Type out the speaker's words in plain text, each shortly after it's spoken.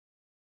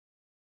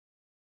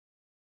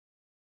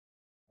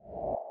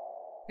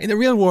In the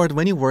real world,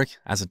 when you work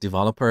as a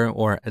developer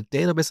or a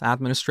database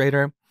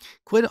administrator,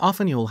 quite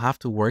often you will have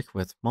to work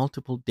with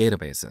multiple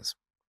databases.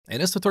 In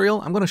this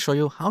tutorial, I'm going to show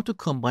you how to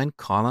combine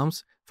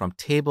columns from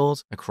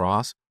tables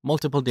across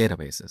multiple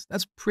databases.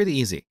 That's pretty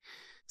easy.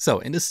 So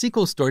in the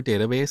SQL Store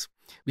database,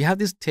 we have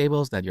these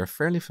tables that you're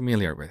fairly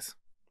familiar with.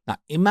 Now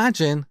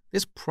imagine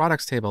this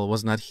products table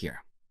was not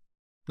here.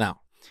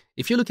 Now,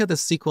 if you look at the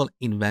SQL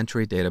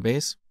inventory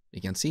database,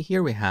 you can see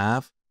here we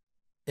have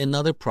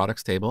another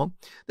products table.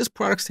 This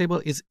products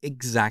table is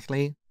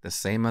exactly the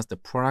same as the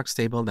products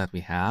table that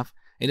we have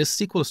in the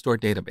SQL Store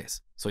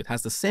database. So it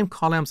has the same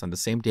columns and the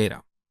same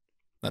data.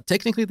 Now,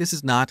 technically, this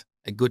is not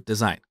a good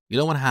design. You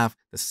don't want to have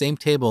the same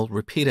table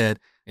repeated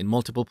in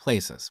multiple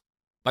places.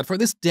 But for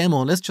this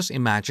demo, let's just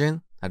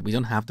imagine that we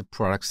don't have the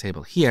products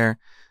table here.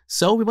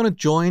 So we want to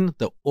join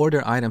the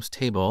order items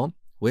table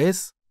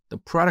with the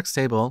products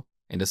table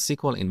in the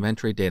SQL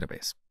inventory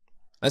database.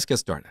 Let's get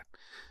started.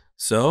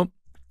 So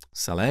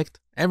select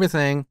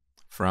everything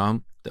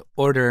from the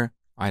order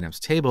items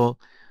table.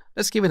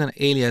 Let's give it an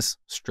alias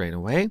straight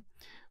away.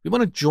 We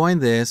want to join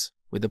this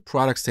with the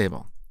products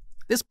table.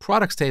 This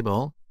products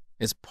table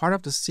is part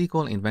of the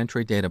SQL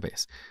inventory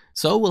database.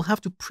 So we'll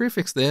have to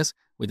prefix this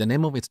with the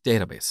name of its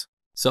database.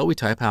 So we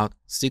type out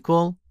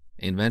SQL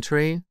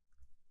inventory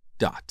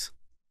dot.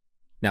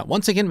 Now,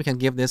 once again, we can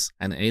give this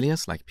an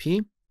alias like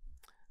P,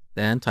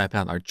 then type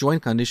out our join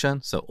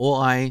condition. So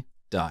OI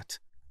dot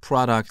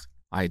product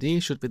ID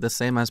should be the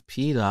same as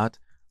P dot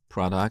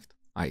product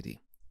ID.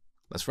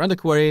 Let's run the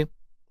query.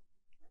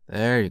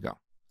 There you go.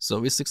 So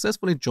we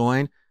successfully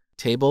joined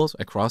tables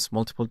across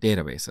multiple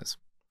databases.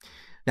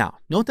 Now,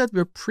 note that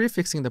we're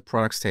prefixing the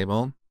products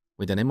table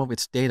with the name of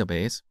its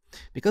database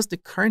because the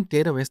current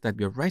database that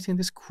we're writing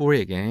this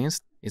query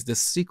against is the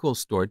SQL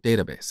Store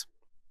database.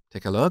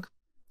 Take a look.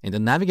 In the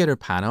Navigator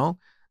panel,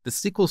 the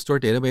SQL Store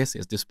database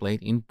is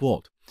displayed in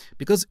bold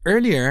because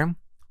earlier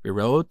we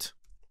wrote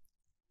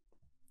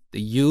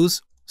the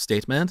use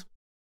statement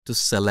to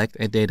select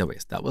a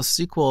database. That was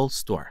SQL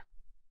Store.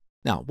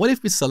 Now, what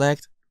if we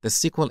select the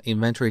SQL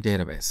inventory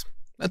database?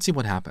 Let's see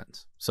what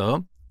happens.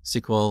 So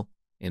SQL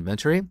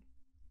inventory.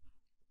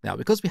 Now,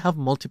 because we have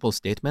multiple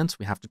statements,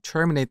 we have to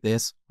terminate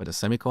this with a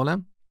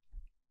semicolon.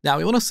 Now,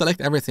 we want to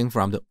select everything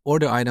from the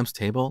order items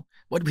table,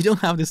 but we don't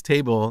have this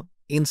table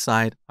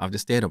inside of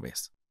this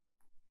database.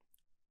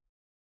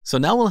 So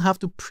now we'll have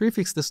to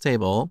prefix this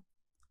table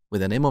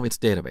with the name of its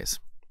database.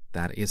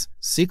 That is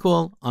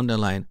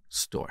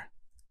SQL_store.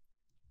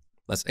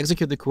 Let's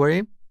execute the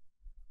query.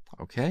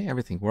 Okay,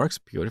 everything works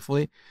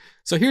beautifully.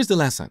 So here's the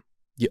lesson.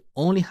 You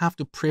only have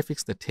to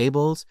prefix the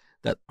tables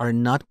that are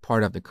not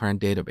part of the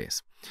current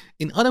database.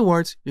 In other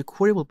words, your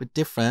query will be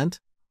different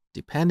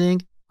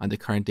depending on the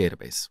current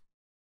database.